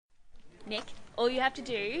Nick, all you have to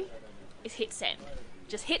do is hit send.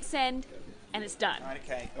 Just hit send and it's done.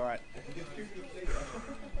 Okay, all right.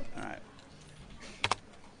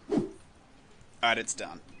 All right, it's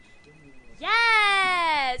done.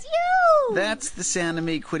 Yes! You! That's the sound of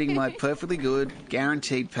me quitting my perfectly good,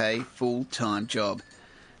 guaranteed pay, full-time job.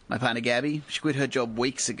 My partner Gabby, she quit her job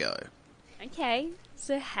weeks ago. Okay,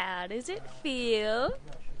 so how does it feel?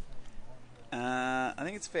 I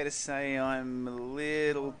think it's fair to say I'm a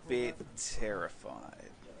little bit terrified.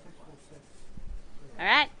 All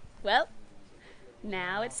right, well,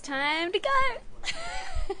 now it's time to go.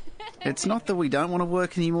 It's not that we don't want to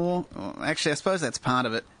work anymore. Well, actually, I suppose that's part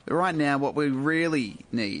of it. But right now, what we really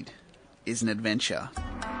need is an adventure.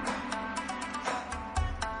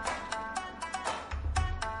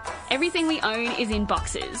 Everything we own is in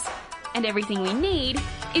boxes, and everything we need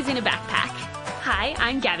is in a backpack. Hi,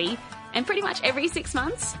 I'm Gabby, and pretty much every 6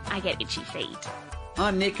 months, I get itchy feet.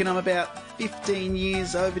 I'm Nick, and I'm about 15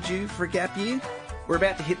 years overdue for a gap year. We're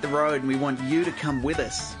about to hit the road, and we want you to come with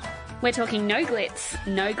us. We're talking no glitz,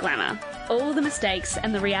 no glamour, all the mistakes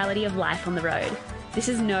and the reality of life on the road. This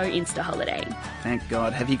is no Insta holiday. Thank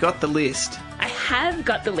God. Have you got the list? I have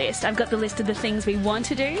got the list. I've got the list of the things we want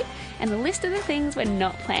to do and the list of the things we're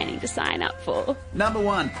not planning to sign up for. Number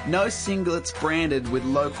 1, no singlets branded with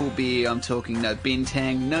local beer. I'm talking no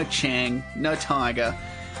Bintang, no Chang, no Tiger,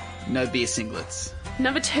 no beer singlets.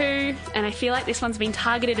 Number 2, and I feel like this one's been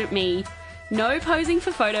targeted at me, no posing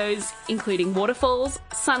for photos, including waterfalls,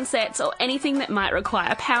 sunsets, or anything that might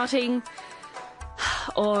require pouting.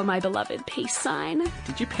 Or my beloved peace sign.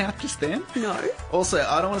 Did you pout just then? No. Also,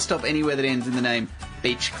 I don't want to stop anywhere that ends in the name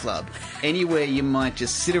Beach Club. Anywhere you might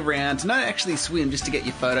just sit around, not actually swim, just to get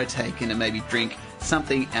your photo taken and maybe drink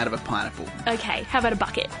something out of a pineapple. Okay, how about a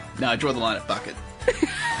bucket? No, I draw the line at bucket.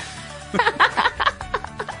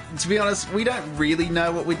 To be honest, we don't really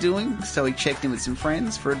know what we're doing, so we checked in with some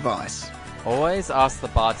friends for advice. Always ask the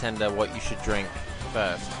bartender what you should drink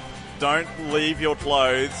first. Don't leave your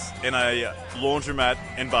clothes in a laundromat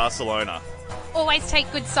in Barcelona. Always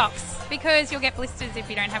take good socks, because you'll get blisters if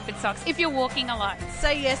you don't have good socks, if you're walking alone.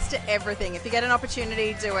 Say yes to everything. If you get an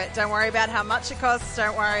opportunity, do it. Don't worry about how much it costs.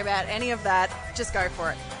 Don't worry about any of that. Just go for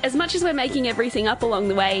it. As much as we're making everything up along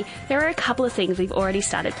the way, there are a couple of things we've already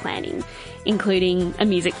started planning, including a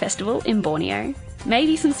music festival in Borneo,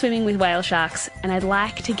 maybe some swimming with whale sharks, and I'd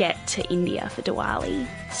like to get to India for Diwali.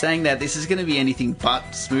 Saying that, this is going to be anything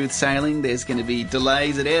but smooth sailing. There's going to be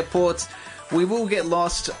delays at airports. We will get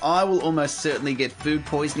lost. I will almost certainly get food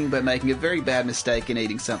poisoning by making a very bad mistake and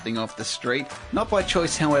eating something off the street. Not by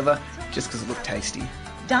choice, however, just because it looked tasty.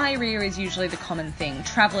 Diarrhea is usually the common thing.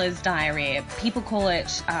 Travellers' diarrhea. People call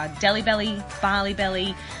it deli belly, barley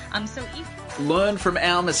belly. So if Learn from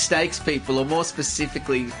our mistakes, people, or more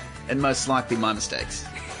specifically, and most likely my mistakes.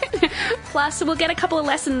 Plus, we'll get a couple of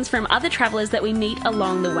lessons from other travellers that we meet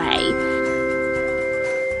along the way.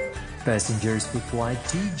 Passengers for flight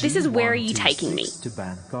TG This is Where Are You Taking Me? to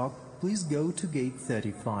Bangkok, please go to gate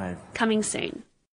 35. Coming soon.